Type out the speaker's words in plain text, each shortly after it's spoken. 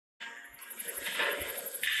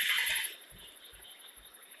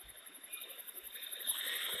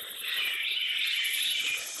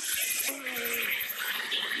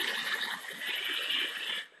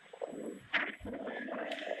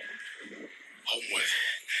Onward.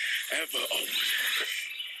 Ever onward.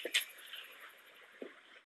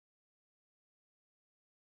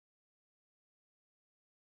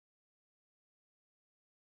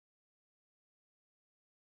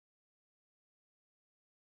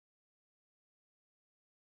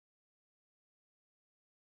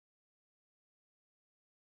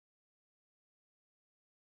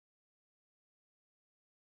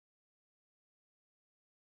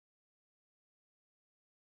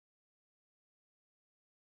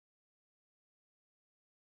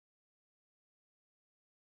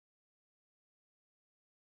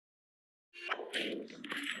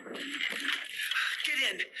 Get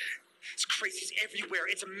in! It's crazies everywhere.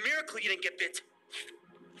 It's a miracle you didn't get bit.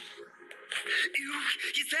 Ew,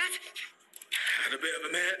 is that? Had a bit of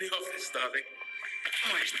a man at the office, darling.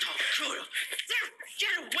 Where's Tom Cruel?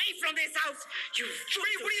 Get away from this house! You fool!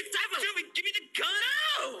 What are you doing? Give me the gun!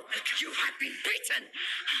 No! You have been beaten!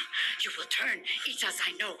 You will turn, eat as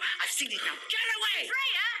I know. I've seen it now. Get away!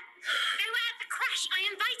 Freya! They were at the crash. I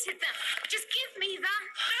invited them. Just give me the...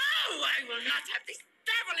 No! I will not have this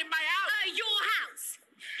devil in my house! Your house.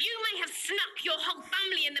 You may have snuck your whole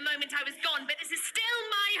family in the moment I was gone, but this is still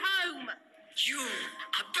my home. You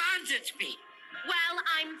abandoned me! Well,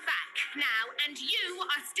 I'm back now, and you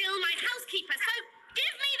are still my housekeeper, so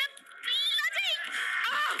give me the bloody...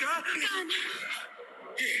 gun.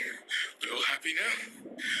 We all happy now?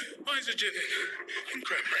 Where's the gin and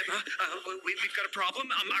cranberry? Emma, we've got a problem.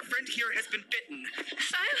 Our friend here has been bitten.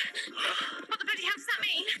 So? What the bloody hell does that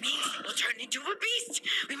mean? It means he'll turn into a beast.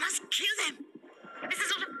 We must kill them. This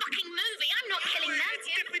is not a fucking movie. I'm not killing them. It's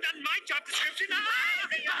definitely not my job description.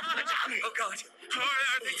 Oh, God.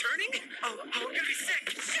 Are they turning? Oh, we're going to be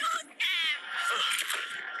sick. Shoot them!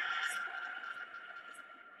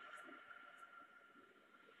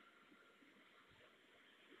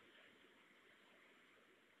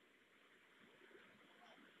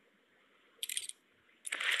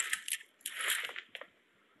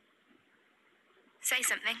 Say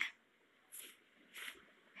something.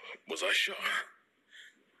 Was I shot?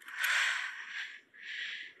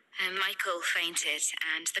 Michael fainted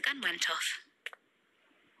and the gun went off.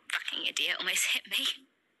 Fucking idiot almost hit me.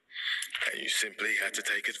 And you simply had to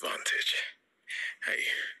take advantage. Hey,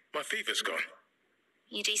 my fever's gone.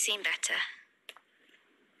 You do seem better.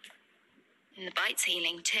 And the bite's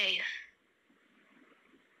healing too.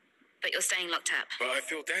 But you're staying locked up. But I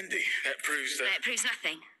feel dandy. That proves that... It proves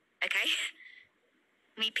nothing, okay?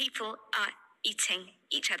 People are eating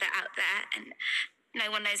each other out there and no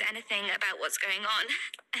one knows anything about what's going on.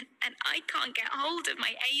 And I can't get hold of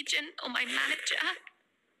my agent or my manager.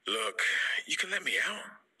 Look, you can let me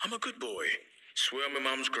out. I'm a good boy. Swear on my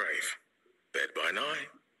mum's grave. Bed by night.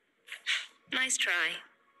 Nice try.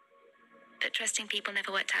 But trusting people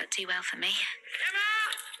never worked out too well for me.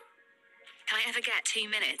 Emma! Can I ever get 2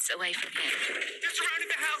 minutes away from him? They're surrounding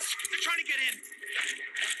the house. They're trying to get in.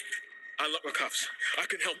 Unlock the cuffs. I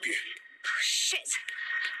can help you. Oh, shit.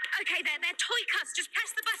 Okay, they're toy cuffs. Just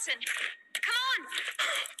press the button. Come on.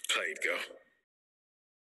 Played, girl.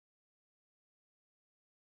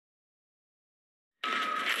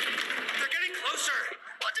 They're getting closer.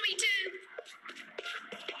 What do we do?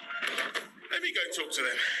 Let me go talk to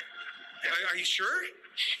them. Are you sure?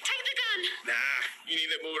 Take the gun. Nah, you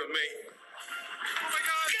need it more than me. Oh, my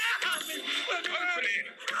God. Open it.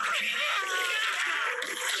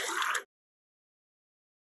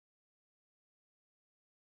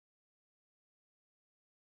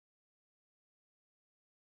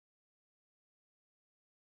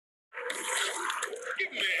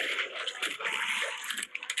 Give me it.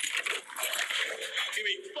 Give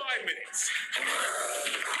me 5 minutes.